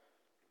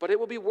 but it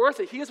will be worth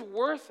it. He is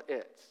worth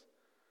it.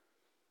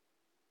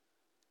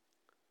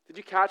 Did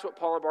you catch what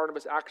Paul and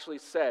Barnabas actually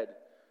said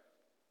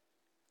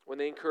when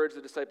they encouraged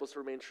the disciples to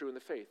remain true in the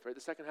faith? Right,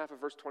 the second half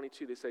of verse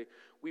 22, they say,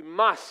 we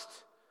must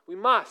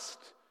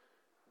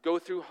go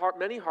through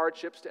many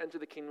hardships to enter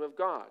the kingdom of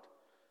God.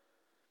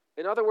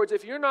 In other words,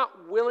 if you're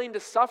not willing to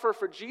suffer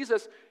for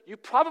Jesus, you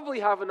probably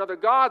have another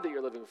God that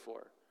you're living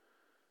for.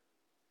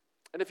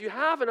 And if you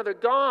have another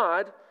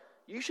God,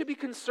 you should be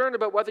concerned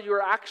about whether you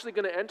are actually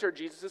going to enter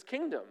Jesus'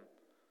 kingdom.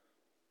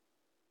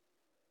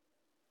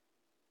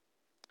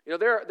 You know,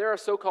 there are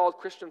so-called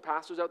Christian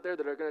pastors out there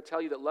that are going to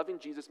tell you that loving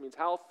Jesus means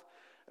health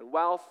and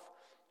wealth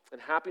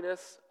and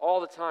happiness all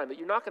the time, that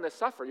you're not going to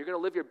suffer. You're going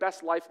to live your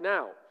best life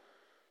now.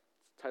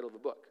 It's the title of the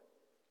book.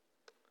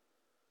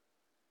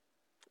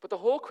 But the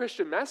whole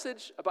Christian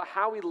message about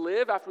how we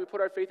live after we put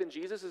our faith in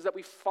Jesus is that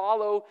we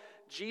follow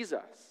Jesus.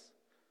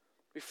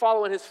 We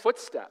follow in his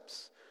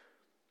footsteps.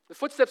 The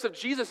footsteps of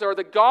Jesus are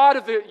the God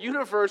of the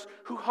universe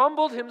who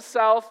humbled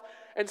himself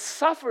and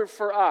suffered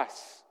for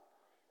us.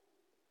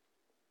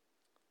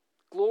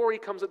 Glory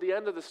comes at the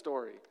end of the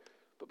story,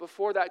 but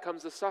before that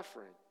comes the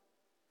suffering.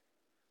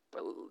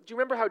 But do you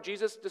remember how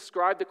Jesus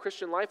described the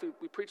Christian life?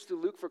 We preached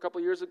through Luke for a couple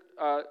of years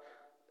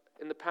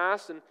in the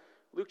past, and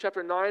Luke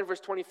chapter 9,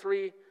 verse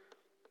 23,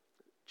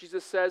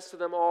 Jesus says to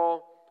them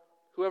all,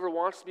 whoever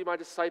wants to be my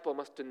disciple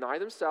must deny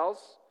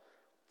themselves,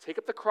 take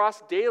up the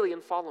cross daily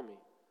and follow me.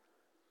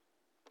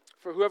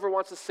 For whoever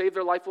wants to save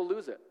their life will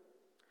lose it.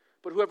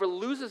 But whoever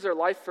loses their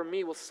life for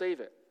me will save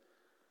it.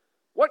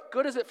 What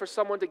good is it for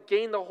someone to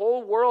gain the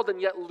whole world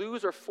and yet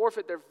lose or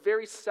forfeit their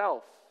very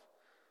self?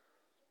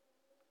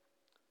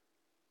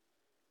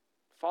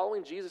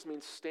 Following Jesus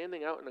means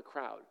standing out in a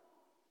crowd.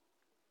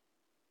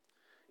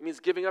 It means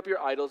giving up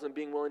your idols and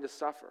being willing to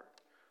suffer.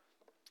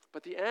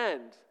 But the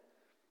end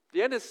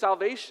is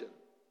salvation.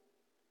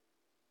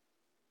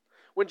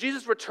 When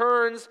Jesus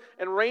returns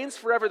and reigns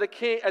forever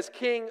as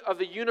King of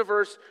the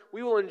universe,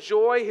 we will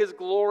enjoy his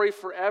glory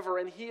forever,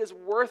 and he is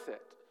worth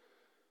it.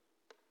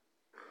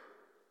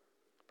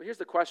 But here's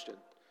the question.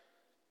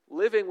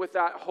 Living with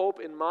that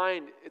hope in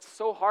mind, it's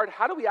so hard.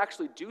 How do we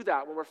actually do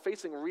that when we're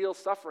facing real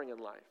suffering in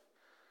life?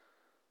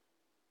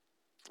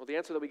 Well, the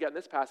answer that we get in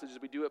this passage is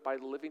we do it by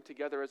living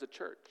together as a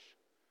church.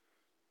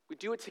 We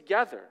do it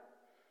together.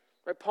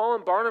 Right? Paul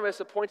and Barnabas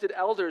appointed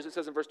elders, it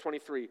says in verse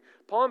 23.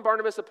 Paul and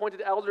Barnabas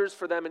appointed elders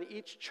for them in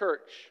each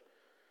church.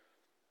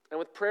 And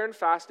with prayer and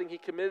fasting, he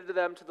committed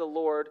them to the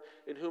Lord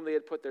in whom they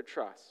had put their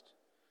trust.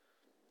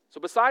 So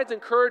besides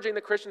encouraging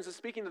the Christians and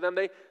speaking to them,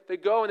 they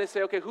go and they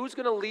say, okay, who's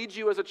going to lead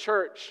you as a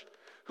church?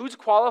 Who's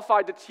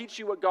qualified to teach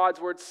you what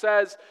God's word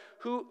says?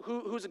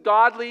 Who's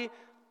godly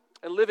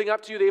and living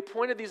up to you? They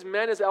appointed these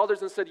men as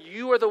elders and said,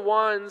 you are the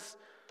ones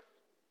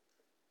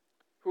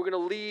who are going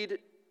to lead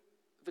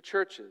the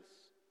churches.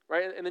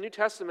 Right? In the New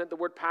Testament, the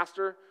word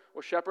pastor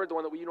or shepherd, the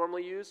one that we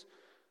normally use,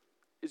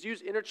 is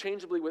used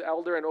interchangeably with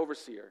elder and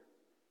overseer.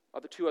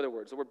 The two other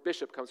words. The word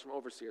bishop comes from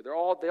overseer. They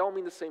all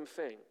mean the same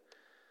thing.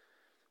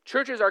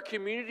 Churches are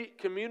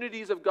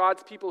communities of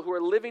God's people who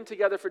are living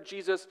together for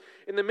Jesus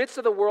in the midst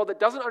of the world that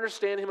doesn't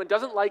understand him and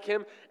doesn't like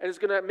him and is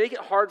going to make it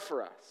hard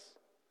for us.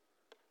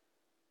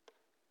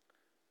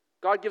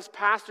 God gives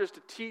pastors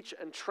to teach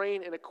and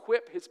train and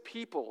equip his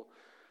people,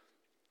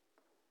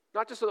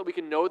 not just so that we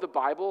can know the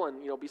Bible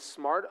and be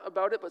smart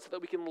about it, but so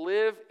that we can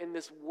live in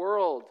this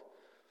world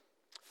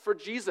for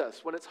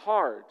Jesus when it's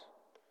hard.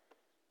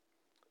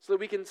 So that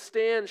we can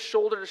stand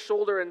shoulder to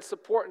shoulder and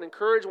support and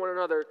encourage one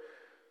another.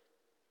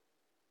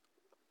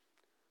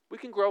 We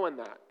can grow in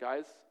that,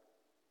 guys.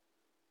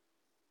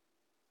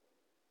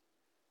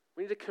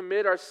 We need to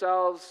commit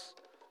ourselves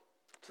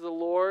to the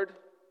Lord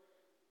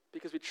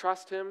because we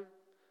trust him.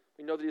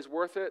 We know that he's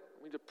worth it.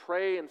 We need to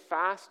pray and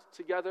fast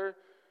together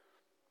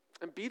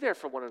and be there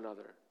for one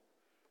another.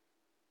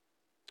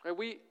 Right?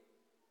 We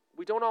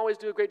don't always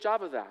do a great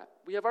job of that.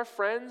 We have our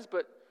friends,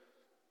 but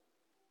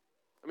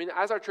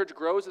as our church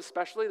grows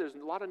especially, there's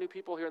a lot of new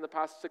people here in the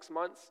past 6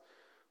 months.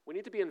 We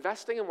need to be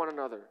investing in one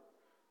another,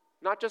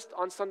 not just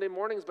on Sunday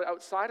mornings, but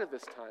outside of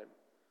this time.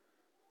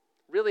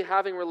 Really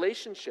having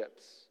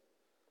relationships.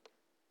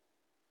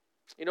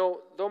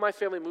 Though my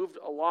family moved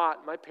a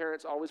lot, my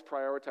parents always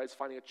prioritized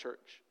finding a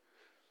church.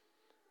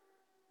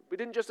 We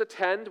didn't just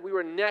attend, we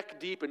were neck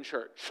deep in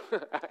church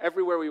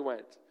everywhere we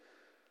went.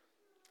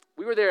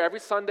 We were there every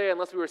Sunday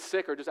unless we were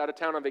sick or just out of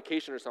town on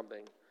vacation or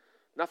something.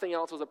 Nothing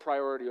else was a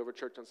priority over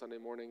church on Sunday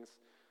mornings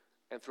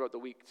and throughout the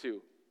week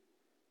too.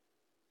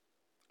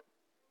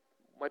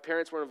 My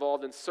parents were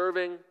involved in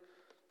serving.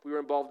 We were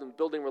involved in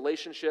building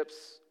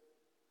relationships.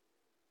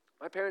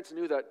 My parents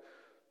knew that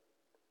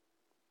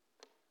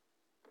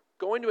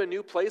going to a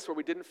new place where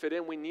we didn't fit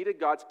in, we needed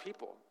God's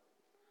people.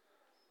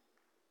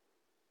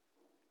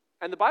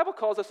 And the Bible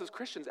calls us as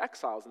Christians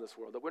exiles in this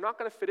world, that we're not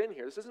going to fit in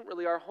here. This isn't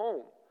really our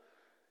home.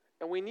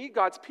 And we need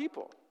God's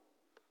people.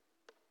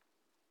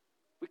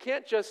 We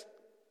can't just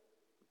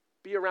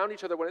be around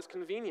each other when it's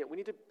convenient. We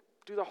need to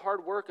do the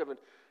hard work of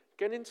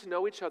getting to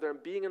know each other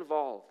and being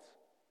involved.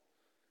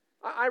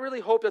 I really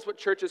hope that's what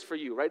church is for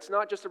you, right? It's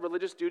not just a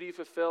religious duty you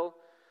fulfill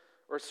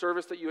or a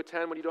service that you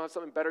attend when you don't have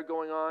something better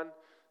going on.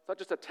 It's not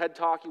just a TED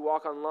Talk you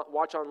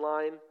watch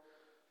online,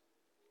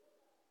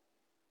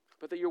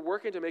 but that you're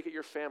working to make it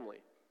your family.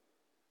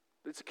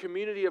 It's a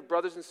community of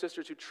brothers and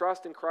sisters who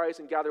trust in Christ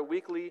and gather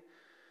weekly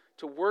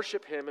to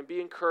worship Him and be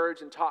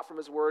encouraged and taught from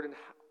His Word and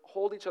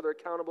hold each other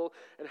accountable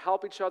and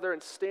help each other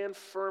and stand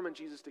firm in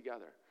Jesus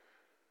together.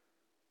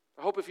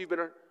 I hope if you've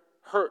been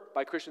hurt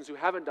by Christians who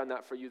haven't done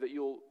that for you, that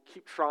you'll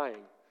keep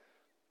trying.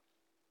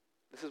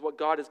 This is what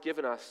God has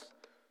given us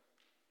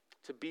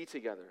to be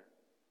together.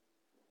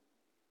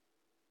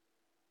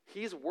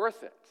 He's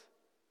worth it.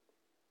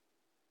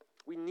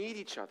 We need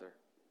each other.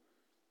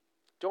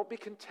 Don't be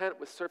content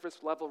with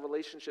surface-level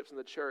relationships in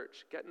the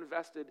church. Get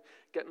invested,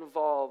 get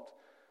involved,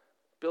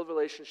 build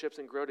relationships,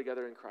 and grow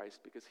together in Christ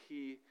because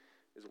He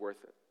is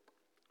worth it.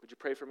 Would you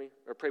pray for me?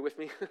 Or pray with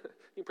me? You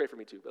can pray for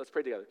me too, but let's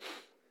pray together.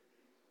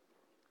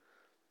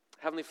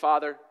 Heavenly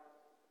Father,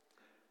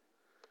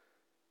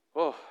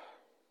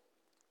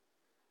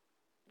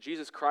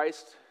 Jesus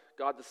Christ,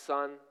 God the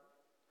Son,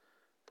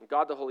 and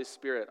God the Holy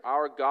Spirit,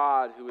 our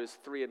God who is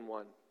 3 in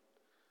 1,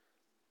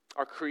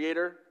 our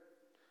Creator,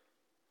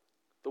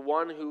 the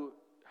one who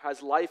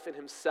has life in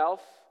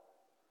Himself,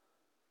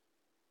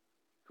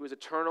 who is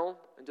eternal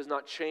and does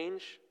not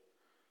change.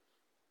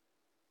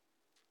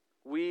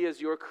 We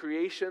as your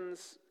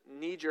creations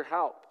need your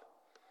help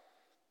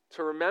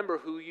to remember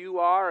who you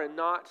are and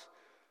not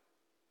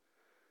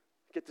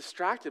get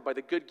distracted by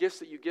the good gifts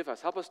that you give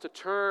us. Help us to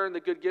turn the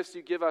good gifts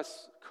you give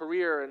us,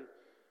 career and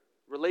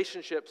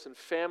relationships and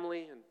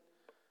family and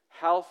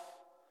health,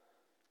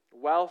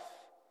 wealth,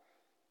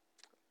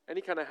 any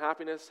kind of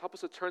happiness. Help us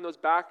to turn those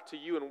back to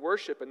you and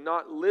worship and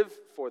not live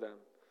for them.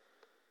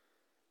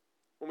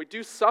 When we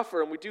do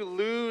suffer and we do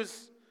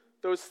lose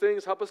those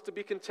things, help us to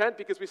be content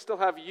because we still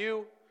have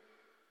you.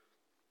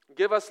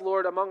 Give us,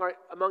 Lord,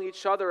 among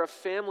each other a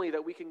family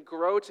that we can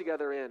grow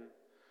together in.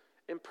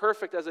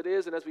 Imperfect as it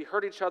is, and as we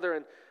hurt each other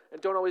and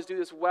don't always do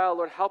this well,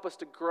 Lord, help us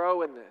to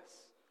grow in this.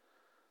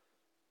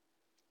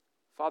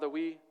 Father,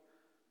 we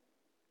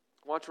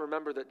want to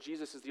remember that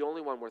Jesus is the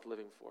only one worth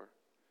living for.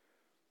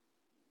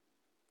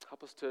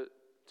 Help us to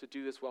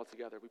do this well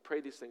together. We pray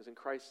these things in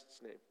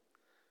Christ's name.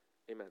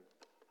 Amen.